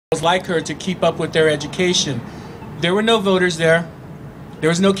girls like her to keep up with their education. There were no voters there. There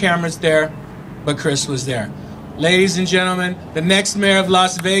was no cameras there, but Chris was there. Ladies and gentlemen, the next mayor of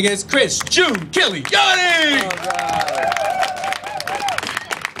Las Vegas, Chris Giunchigliani!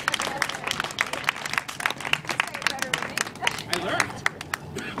 I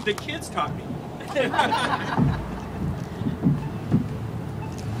learned. The kids taught me.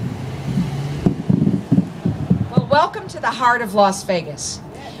 Well, welcome to the heart of Las Vegas.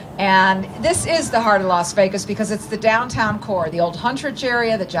 And this is the heart of Las Vegas because it's the downtown core, the old Huntridge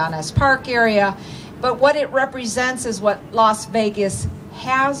area, the John S. Park area. But what it represents is what Las Vegas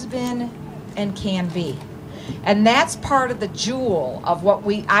has been and can be. And that's part of the jewel of what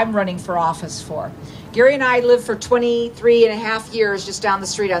I'm running for office for. Gary and I lived for 23 and a half years just down the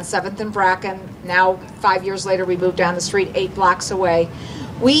street on 7th and Bracken. Now, 5 years later, we moved down the street 8 blocks away.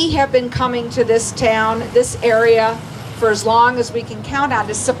 We have been coming to this town, this area, for as long as we can count on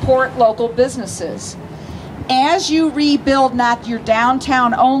to support local businesses. As you rebuild not your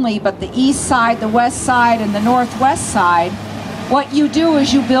downtown only, but the east side, the west side, and the northwest side, what you do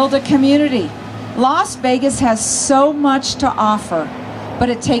is you build a community. Las Vegas has so much to offer, but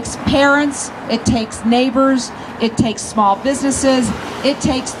it takes parents, it takes neighbors, it takes small businesses, it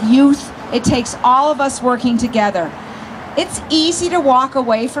takes youth, it takes all of us working together. It's easy to walk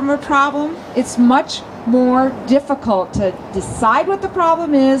away from a problem. It's much more difficult to decide what the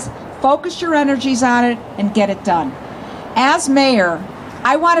problem is, focus your energies on it, and get it done. As mayor,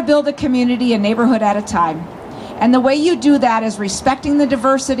 I want to build a community, a neighborhood at a time. And the way you do that is respecting the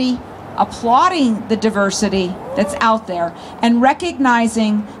diversity, applauding the diversity that's out there, and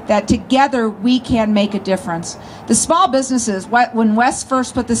recognizing that together we can make a difference. The small businesses, when Wes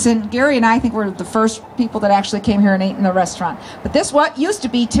first put this in, Gary and I think were the first people that actually came here and ate in the restaurant. But this what used to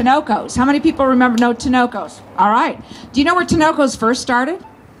be Tinoco's. How many people know Tinoco's? All right. Do you know where Tinoco's first started?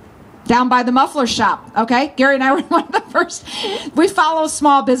 Down by the muffler shop, okay? Gary and I were one of the first. We follow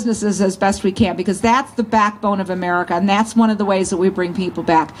small businesses as best we can because that's the backbone of America, and that's one of the ways that we bring people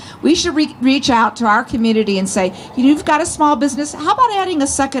back. We should reach out to our community and say, you've got a small business, how about adding a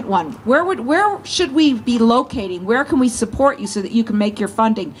second one? Where should we be locating? Where can we support you so that you can make your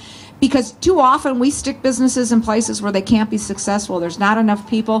funding? Because too often we stick businesses in places where they can't be successful. There's not enough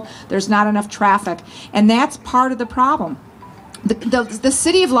people, there's not enough traffic, and that's part of the problem. The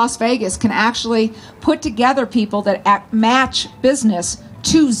city of Las Vegas can actually put together people that match business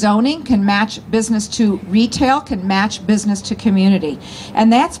to zoning, can match business to retail, can match business to community.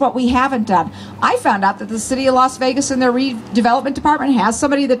 And that's what we haven't done. I found out that the city of Las Vegas in their redevelopment department has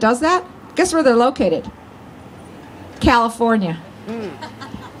somebody that does that. Guess where they're located? California.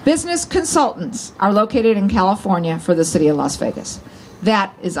 Business consultants are located in California for the city of Las Vegas.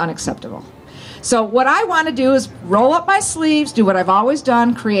 That is unacceptable. So what I want to do is roll up my sleeves, do what I've always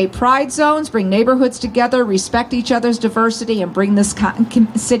done, create pride zones, bring neighborhoods together, respect each other's diversity, and bring this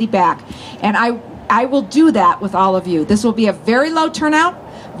city back. And I will do that with all of you. This will be a very low turnout.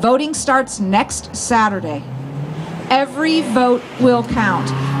 Voting starts next Saturday. Every vote will count.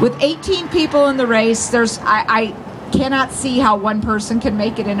 With 18 people in the race, I cannot see how one person can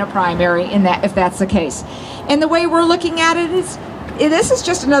make it in a primary if that's the case. And the way we're looking at it is, this is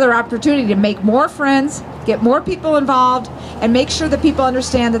just another opportunity to make more friends, get more people involved, and make sure that people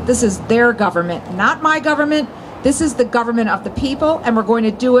understand that this is their government, not my government. This is the government of the people, and we're going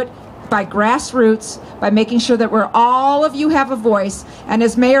to do it by grassroots, by making sure that all of you have a voice. And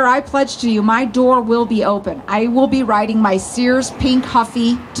as mayor, I pledge to you, my door will be open. I will be riding my Sears pink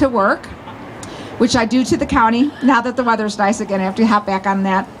Huffy to work, which I do to the county. Now that the weather's nice again, I have to hop back on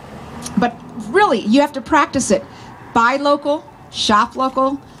that. But really, you have to practice it. Buy local, shop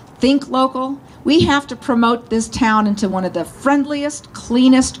local, think local. We have to promote this town into one of the friendliest,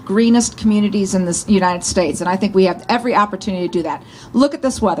 cleanest, greenest communities in the United States. And I think we have every opportunity to do that. Look at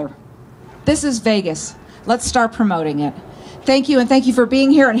this weather. This is Vegas. Let's start promoting it. Thank you, and thank you for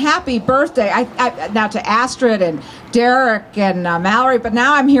being here, and happy birthday. Now to Astrid and Derek and Mallory, but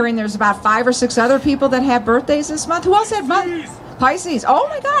now I'm hearing there's about 5 or 6 other people that have birthdays this month. Who else had month? Pisces. Oh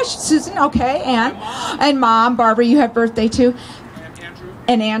my gosh, Susan, okay, and Mom, Barbara, you have birthday too.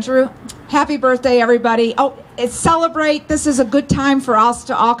 And Andrew. Happy birthday, everybody. Oh, celebrate. This is a good time for us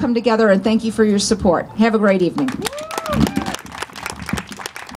to all come together, and thank you for your support. Have a great evening.